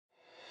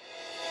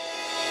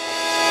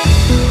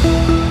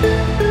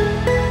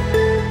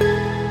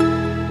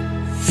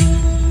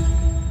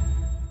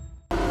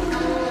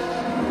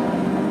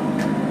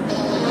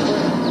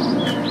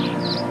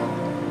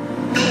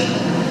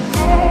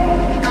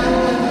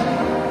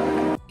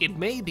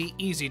may be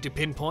easy to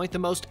pinpoint the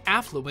most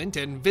affluent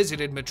and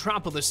visited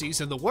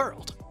metropolises in the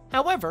world.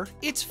 However,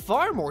 it's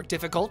far more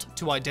difficult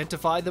to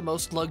identify the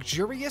most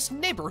luxurious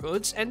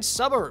neighborhoods and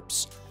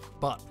suburbs.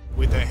 But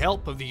with the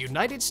help of the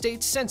United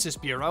States Census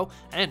Bureau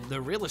and the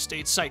real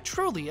estate site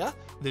Trulia,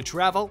 the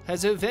travel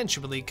has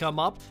eventually come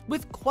up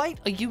with quite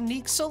a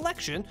unique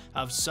selection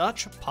of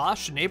such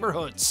posh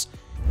neighborhoods.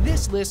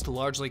 This list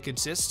largely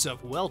consists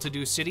of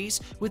well-to-do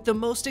cities with the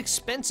most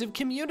expensive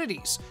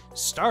communities,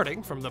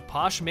 starting from the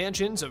posh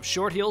mansions of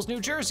Short Hills, New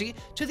Jersey,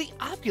 to the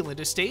opulent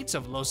estates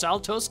of Los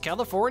Altos,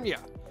 California.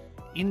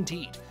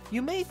 Indeed,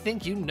 you may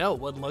think you know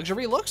what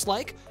luxury looks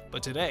like,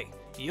 but today,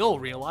 you'll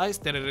realize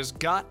that it has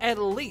got at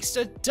least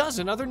a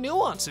dozen other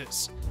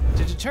nuances.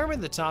 To determine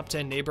the top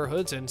 10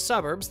 neighborhoods and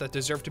suburbs that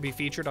deserve to be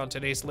featured on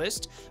today's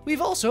list,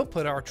 we've also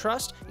put our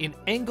trust in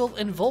Engel &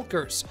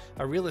 Volkers,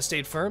 a real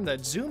estate firm that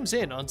zooms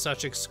in on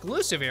such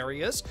exclusive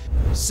areas.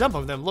 Some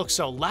of them look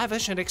so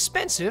lavish and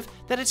expensive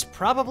that it's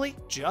probably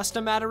just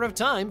a matter of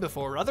time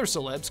before other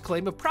celebs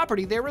claim a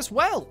property there as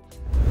well.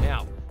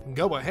 Now,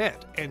 go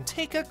ahead and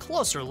take a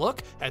closer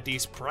look at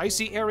these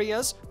pricey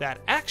areas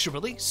that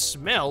actually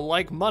smell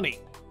like money.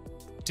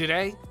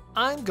 Today,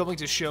 I'm going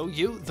to show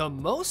you the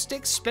most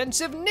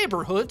expensive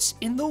neighborhoods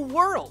in the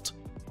world.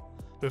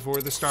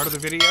 Before the start of the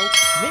video,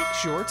 make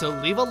sure to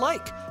leave a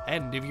like,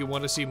 and if you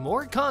want to see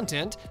more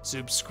content,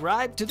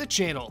 subscribe to the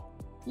channel.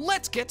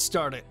 Let's get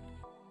started.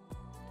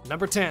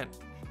 Number 10.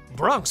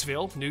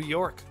 Bronxville, New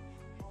York.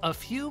 A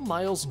few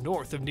miles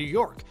north of New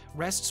York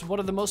rests one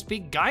of the most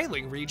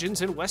beguiling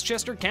regions in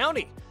Westchester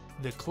County.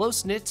 The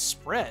close-knit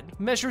spread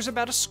measures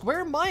about a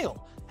square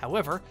mile.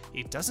 However,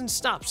 it doesn't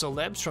stop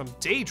celebs from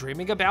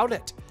daydreaming about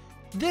it.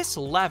 This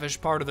lavish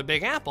part of the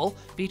Big Apple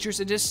features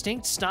a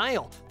distinct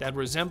style that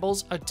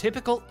resembles a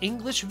typical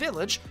English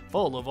village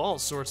full of all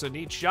sorts of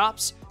neat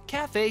shops,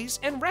 cafes,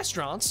 and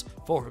restaurants,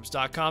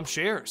 Forbes.com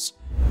shares.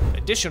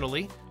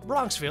 Additionally,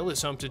 Bronxville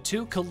is home to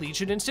 2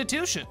 collegiate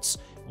institutions,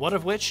 one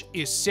of which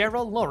is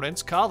Sarah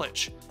Lawrence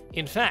College.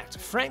 In fact,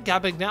 Frank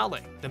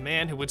Gabagnale, the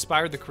man who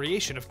inspired the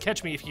creation of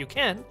Catch Me If You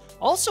Can,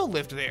 also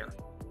lived there.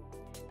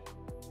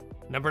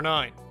 Number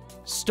 9.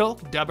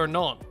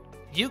 Stoke-Dabernon,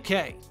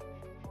 UK.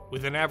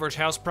 With an average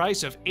house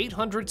price of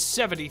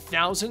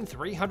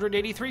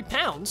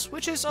 £870,383,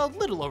 which is a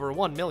little over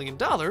 $1 million,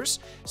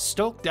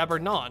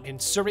 Stoke-Dabernon in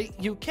Surrey,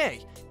 UK,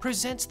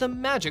 presents the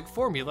magic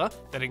formula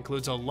that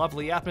includes a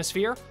lovely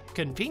atmosphere,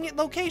 convenient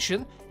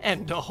location,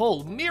 and a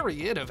whole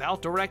myriad of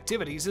outdoor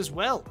activities as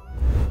well.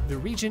 The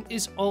region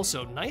is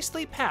also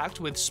nicely packed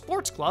with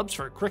sports clubs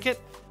for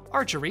cricket,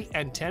 archery,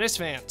 and tennis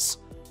fans.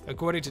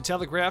 According to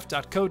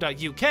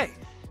telegraph.co.uk,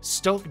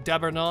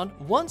 Stoke-Dabernon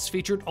once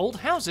featured old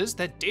houses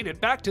that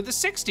dated back to the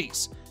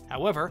 60s.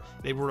 However,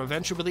 they were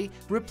eventually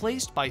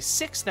replaced by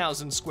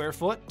 6,000 square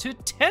foot to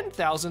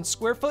 10,000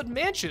 square foot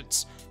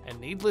mansions. And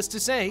needless to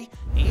say,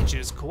 each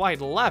is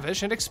quite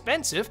lavish and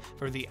expensive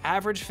for the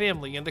average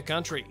family in the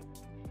country.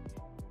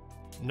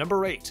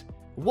 Number 8.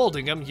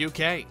 Woldingham,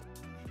 UK.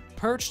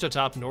 Perched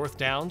atop North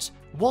Downs,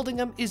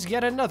 Woldingham is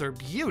yet another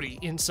beauty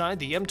inside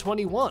the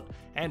M21,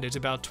 and it's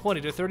about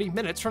 20 to 30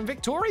 minutes from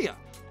Victoria.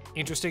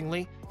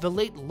 Interestingly, the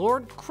late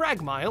Lord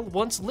Cragmile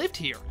once lived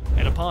here,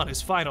 and upon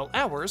his final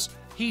hours,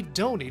 he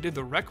donated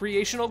the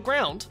recreational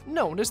ground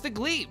known as the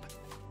Glebe.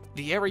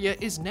 The area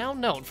is now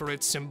known for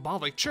its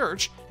symbolic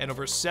church and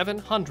over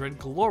 700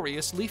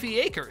 glorious leafy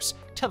acres,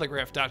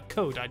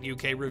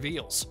 telegraph.co.uk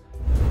reveals.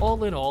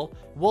 All in all,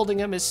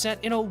 Woldingham is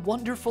set in a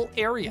wonderful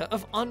area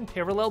of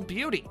unparalleled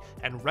beauty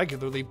and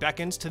regularly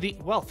beckons to the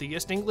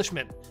wealthiest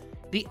Englishmen.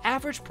 The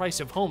average price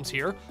of homes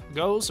here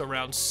goes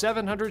around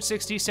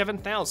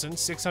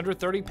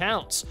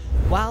 £767,630,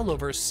 while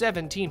over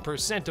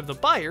 17% of the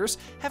buyers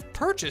have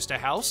purchased a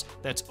house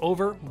that's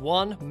over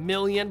 £1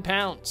 million.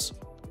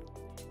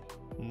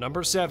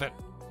 Number 7.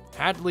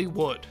 Hadley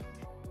Wood.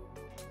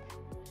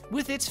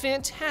 With its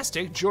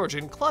fantastic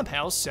Georgian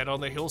clubhouse set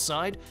on the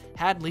hillside,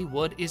 Hadley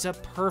Wood is a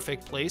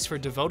perfect place for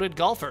devoted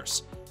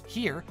golfers.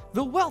 Here,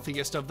 the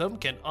wealthiest of them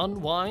can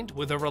unwind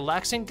with a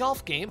relaxing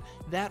golf game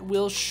that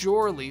will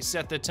surely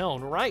set the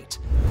tone right.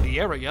 The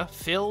area,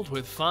 filled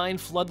with fine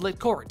floodlit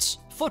courts,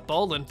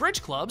 football, and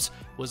bridge clubs,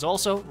 was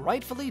also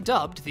rightfully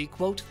dubbed the,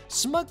 quote,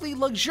 smugly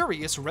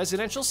luxurious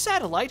residential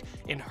satellite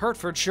in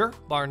Hertfordshire,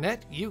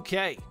 Barnet,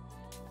 UK.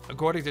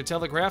 According to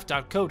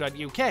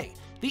telegraph.co.uk,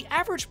 the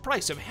average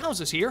price of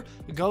houses here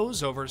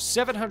goes over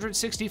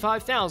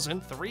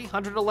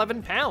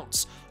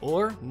 £765,311,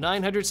 or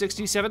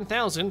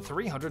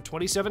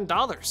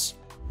 $967,327.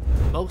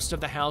 Most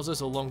of the houses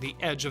along the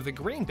edge of the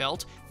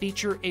Greenbelt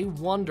feature a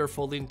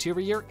wonderful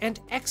interior and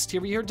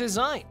exterior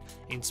design,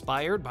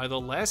 inspired by the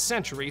last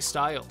century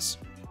styles.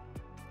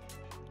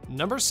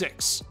 Number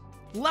 6.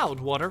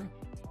 Loudwater.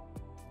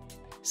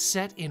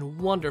 Set in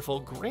wonderful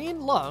green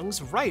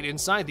lungs right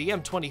inside the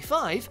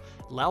M25,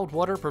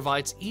 Loudwater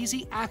provides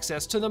easy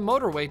access to the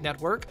motorway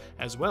network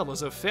as well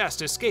as a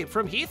fast escape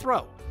from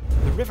Heathrow.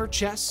 The River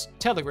Chess,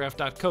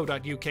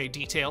 telegraph.co.uk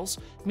details,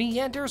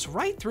 meanders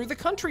right through the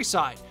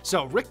countryside,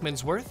 so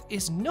Rickmansworth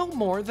is no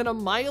more than a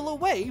mile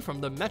away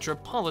from the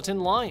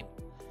Metropolitan line.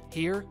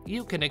 Here,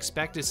 you can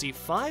expect to see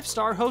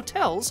 5-star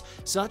hotels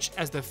such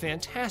as the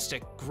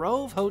fantastic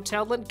Grove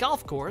Hotel and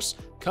Golf Course,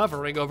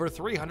 covering over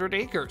 300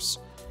 acres.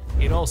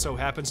 It also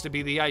happens to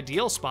be the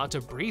ideal spot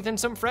to breathe in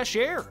some fresh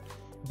air.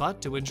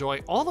 But to enjoy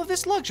all of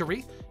this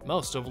luxury,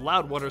 most of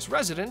Loudwater's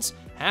residents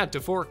had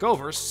to fork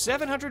over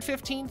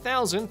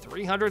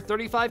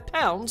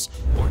 £715,335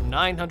 or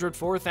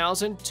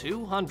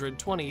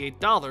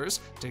 $904,228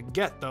 to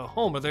get the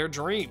home of their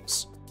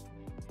dreams.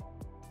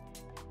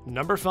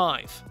 Number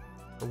 5.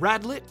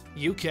 Radlett,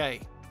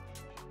 UK.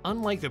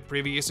 Unlike the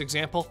previous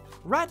example,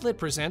 Radlett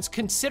presents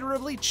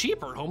considerably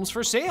cheaper homes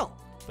for sale.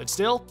 But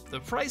still, the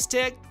price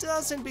tag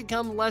doesn't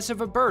become less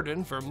of a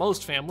burden for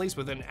most families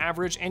with an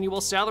average annual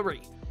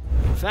salary.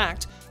 In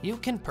fact, you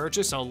can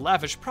purchase a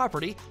lavish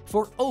property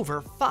for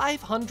over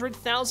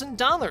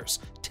 $500,000,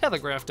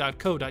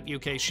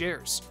 Telegraph.co.uk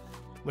shares.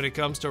 When it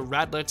comes to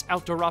Radlett's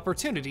outdoor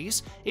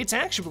opportunities, it's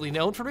actually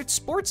known for its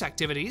sports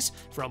activities,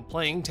 from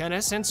playing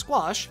tennis and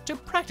squash to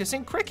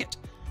practicing cricket.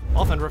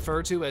 Often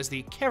referred to as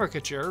the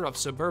caricature of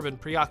suburban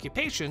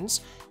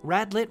preoccupations,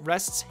 Radlett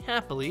rests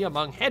happily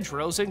among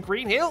hedgerows and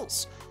green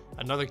hills.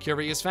 Another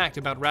curious fact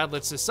about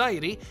Radlett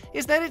society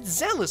is that it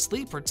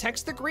zealously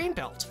protects the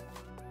greenbelt.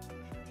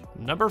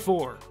 Number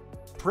 4.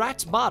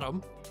 Pratt's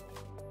Bottom.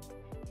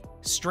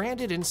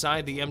 Stranded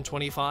inside the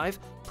M25,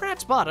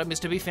 Pratt's Bottom is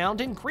to be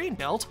found in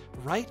Greenbelt,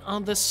 right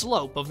on the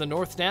slope of the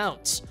North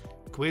Downs.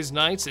 Quiz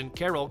nights and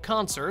carol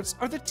concerts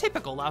are the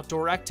typical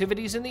outdoor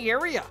activities in the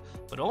area,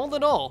 but all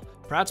in all,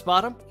 Pratt's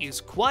Bottom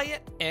is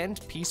quiet and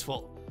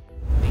peaceful.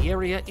 The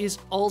area is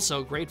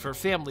also great for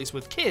families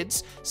with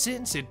kids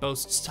since it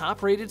boasts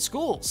top-rated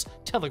schools,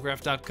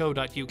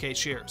 Telegraph.co.uk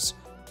shares.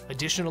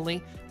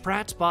 Additionally,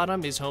 Pratt's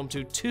Bottom is home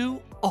to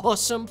 2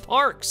 awesome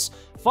parks,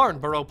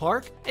 Farnborough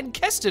Park and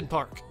Keston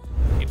Park.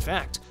 In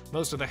fact,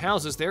 most of the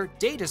houses there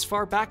date as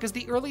far back as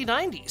the early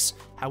 90s.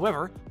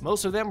 However,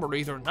 most of them were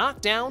either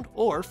knocked down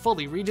or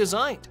fully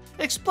redesigned,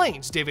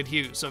 explains David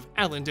Hughes of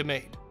Allen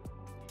DeMade.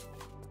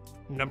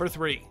 Number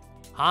 3.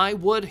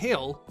 Highwood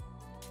Hill.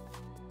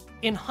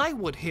 In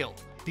Highwood Hill,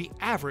 the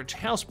average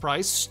house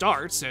price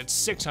starts at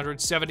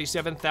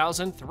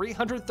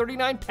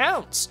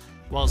 £677,339,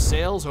 while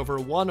sales over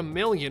 £1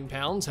 million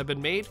have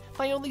been made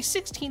by only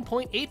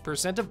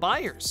 16.8% of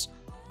buyers.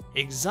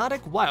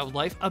 Exotic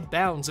wildlife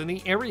abounds in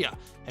the area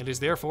and is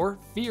therefore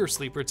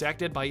fiercely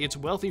protected by its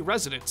wealthy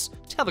residents,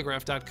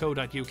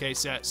 Telegraph.co.uk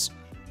says.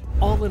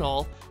 All in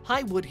all,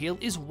 Highwood Hill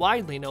is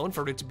widely known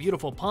for its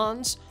beautiful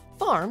ponds,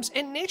 farms,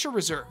 and nature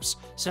reserves,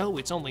 so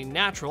it's only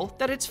natural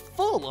that it's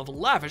full of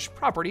lavish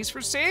properties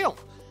for sale.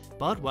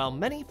 But while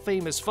many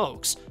famous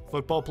folks,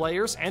 football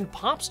players, and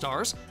pop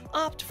stars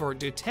opt for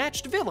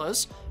detached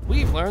villas,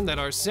 we've learned that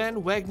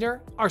Arsene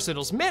Wenger,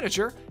 Arsenal's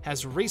manager,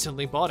 has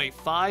recently bought a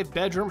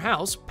 5-bedroom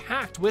house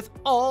packed with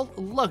all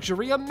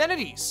luxury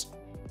amenities.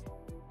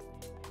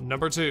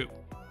 Number 2.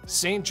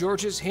 St.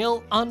 George's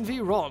Hill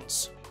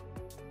Environs.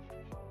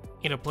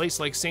 In a place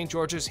like St.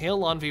 George's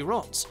Hill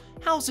Environs,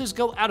 houses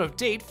go out of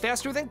date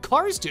faster than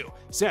cars do,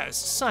 says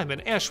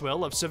Simon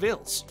Ashwell of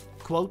Seville's.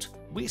 Quote,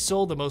 "We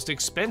sold the most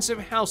expensive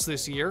house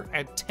this year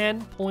at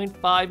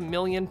 £10.5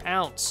 million.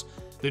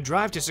 The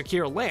drive to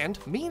secure land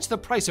means the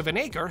price of an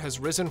acre has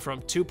risen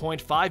from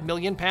 £2.5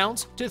 million to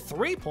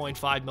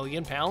 £3.5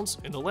 million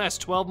in the last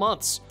 12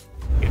 months.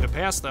 In the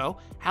past, though,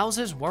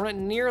 houses weren't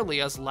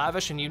nearly as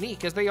lavish and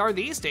unique as they are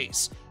these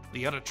days.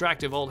 The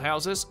unattractive old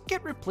houses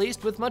get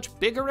replaced with much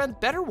bigger and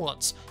better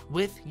ones,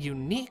 with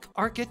unique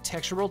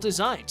architectural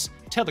designs,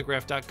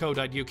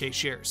 Telegraph.co.uk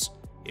shares.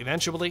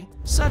 Eventually,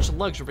 such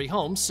luxury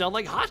homes sell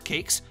like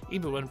hotcakes,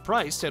 even when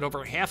priced at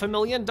over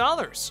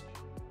 $500,000.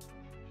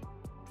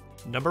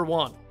 Number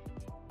 1.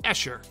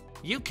 Esher,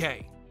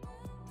 UK.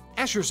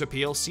 Esher's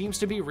appeal seems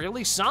to be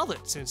really solid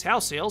since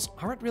house sales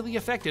aren't really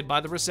affected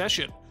by the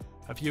recession.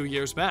 A few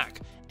years back,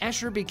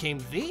 Esher became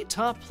the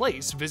top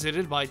place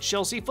visited by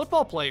Chelsea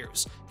football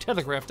players,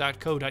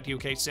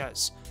 Telegraph.co.uk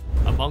says.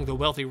 Among the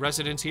wealthy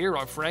residents here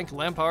are Frank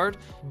Lampard,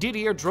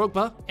 Didier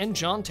Drogba, and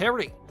John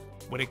Terry.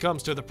 When it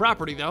comes to the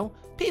property, though,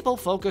 people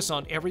focus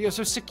on areas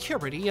of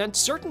security and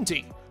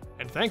certainty.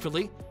 And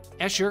thankfully,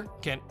 Esher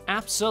can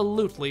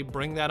absolutely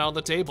bring that on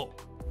the table.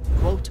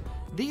 Quote,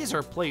 "These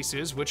are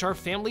places which are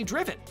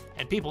family-driven,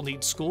 and people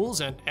need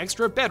schools and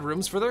extra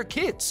bedrooms for their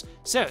kids,"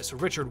 says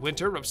Richard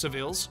Winter of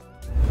Seville's.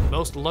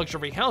 Most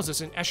luxury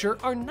houses in Esher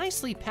are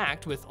nicely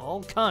packed with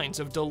all kinds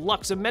of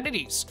deluxe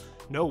amenities.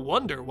 No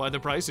wonder why the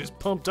price is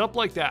pumped up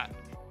like that.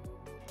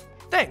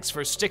 Thanks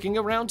for sticking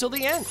around till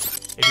the end.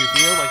 If you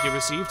feel like you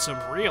received some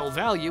real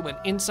value and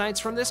insights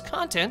from this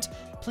content,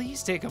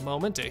 please take a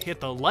moment to hit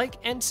the like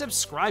and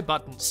subscribe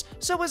buttons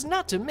so as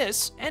not to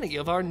miss any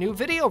of our new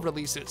video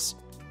releases.